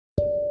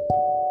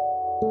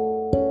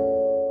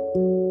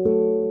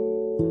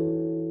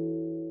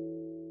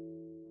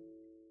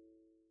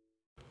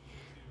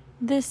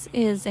This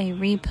is a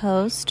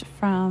repost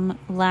from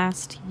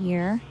last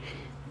year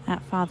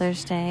at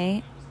Father's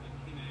Day.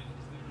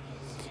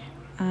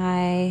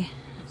 I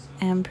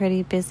am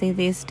pretty busy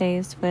these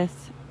days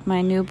with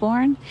my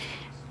newborn,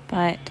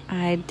 but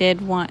I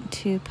did want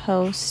to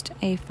post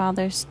a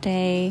Father's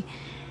Day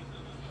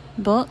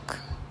book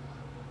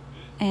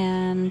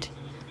and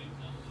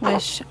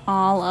wish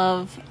all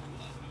of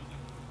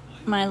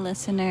my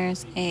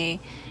listeners a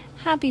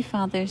happy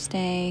Father's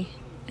Day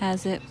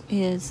as it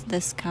is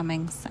this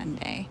coming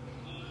Sunday.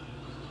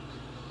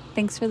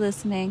 Thanks for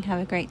listening.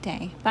 Have a great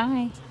day.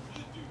 Bye.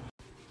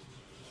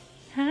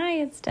 Hi,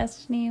 it's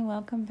Destiny.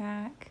 Welcome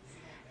back.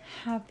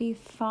 Happy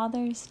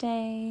Father's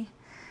Day.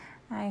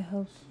 I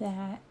hope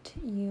that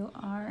you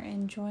are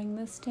enjoying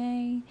this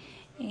day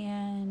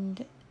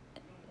and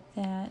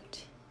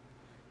that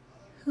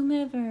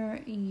whomever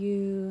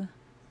you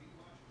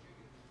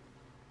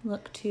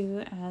look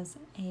to as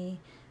a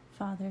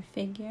father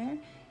figure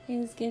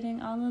is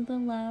getting all of the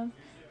love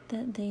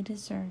that they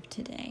deserve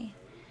today.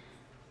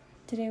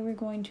 Today we're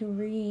going to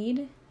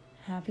read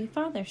Happy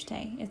Father's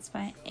Day. It's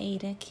by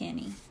Ada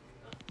Kinney.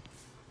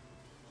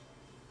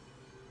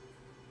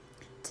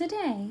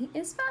 Today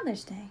is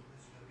Father's Day.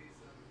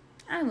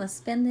 I will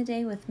spend the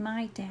day with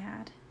my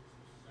dad.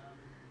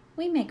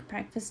 We make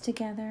breakfast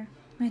together.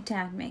 My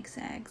dad makes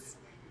eggs.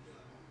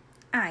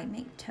 I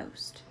make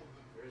toast.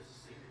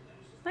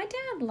 My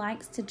dad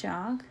likes to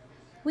jog.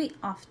 We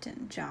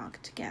often jog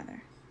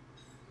together.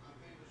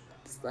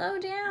 Slow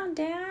down,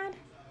 Dad.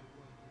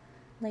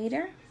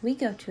 Later, we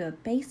go to a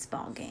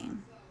baseball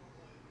game.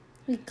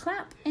 We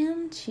clap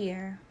and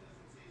cheer.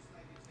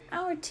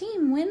 Our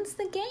team wins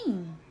the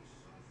game.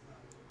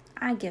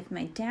 I give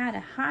my dad a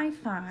high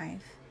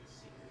five.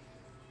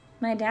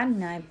 My dad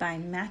and I buy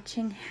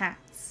matching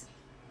hats.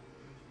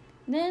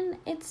 Then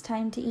it's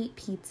time to eat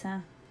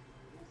pizza.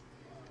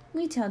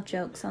 We tell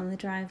jokes on the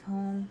drive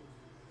home.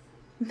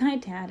 My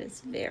dad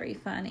is very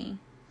funny.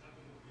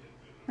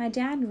 My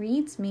dad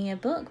reads me a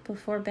book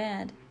before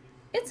bed.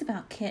 It's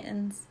about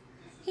kittens.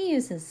 He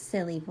uses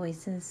silly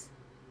voices.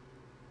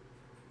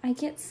 I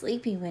get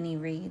sleepy when he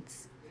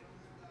reads.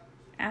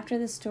 After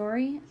the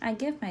story, I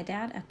give my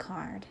dad a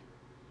card.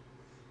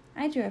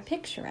 I drew a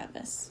picture of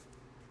us.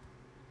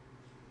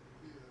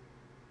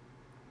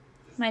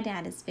 My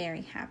dad is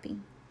very happy.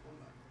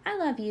 I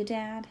love you,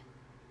 Dad.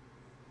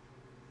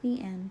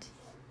 The end.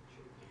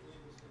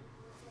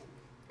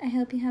 I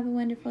hope you have a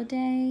wonderful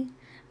day.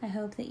 I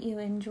hope that you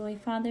enjoy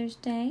Father's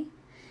Day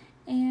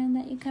and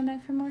that you come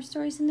back for more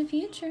stories in the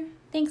future.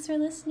 Thanks for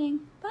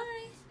listening.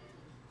 Bye.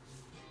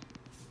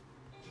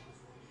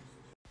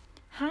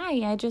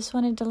 Hi, I just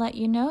wanted to let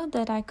you know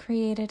that I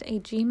created a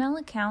Gmail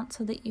account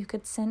so that you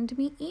could send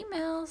me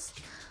emails.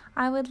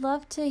 I would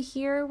love to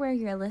hear where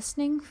you're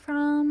listening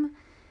from.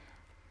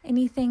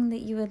 Anything that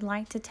you would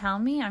like to tell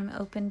me, I'm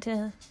open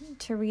to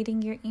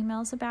reading your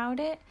emails about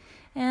it.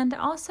 And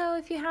also,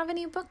 if you have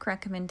any book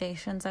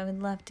recommendations, I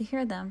would love to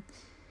hear them.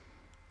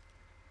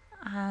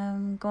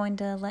 I'm going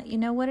to let you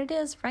know what it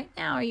is right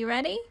now. Are you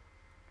ready?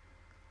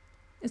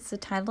 It's the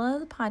title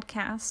of the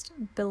podcast,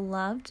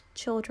 Beloved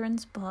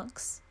Children's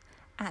Books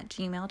at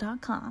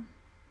gmail.com.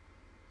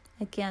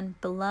 Again,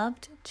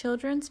 Beloved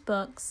Children's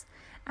Books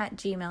at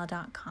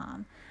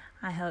gmail.com.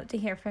 I hope to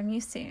hear from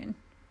you soon.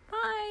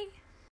 Bye.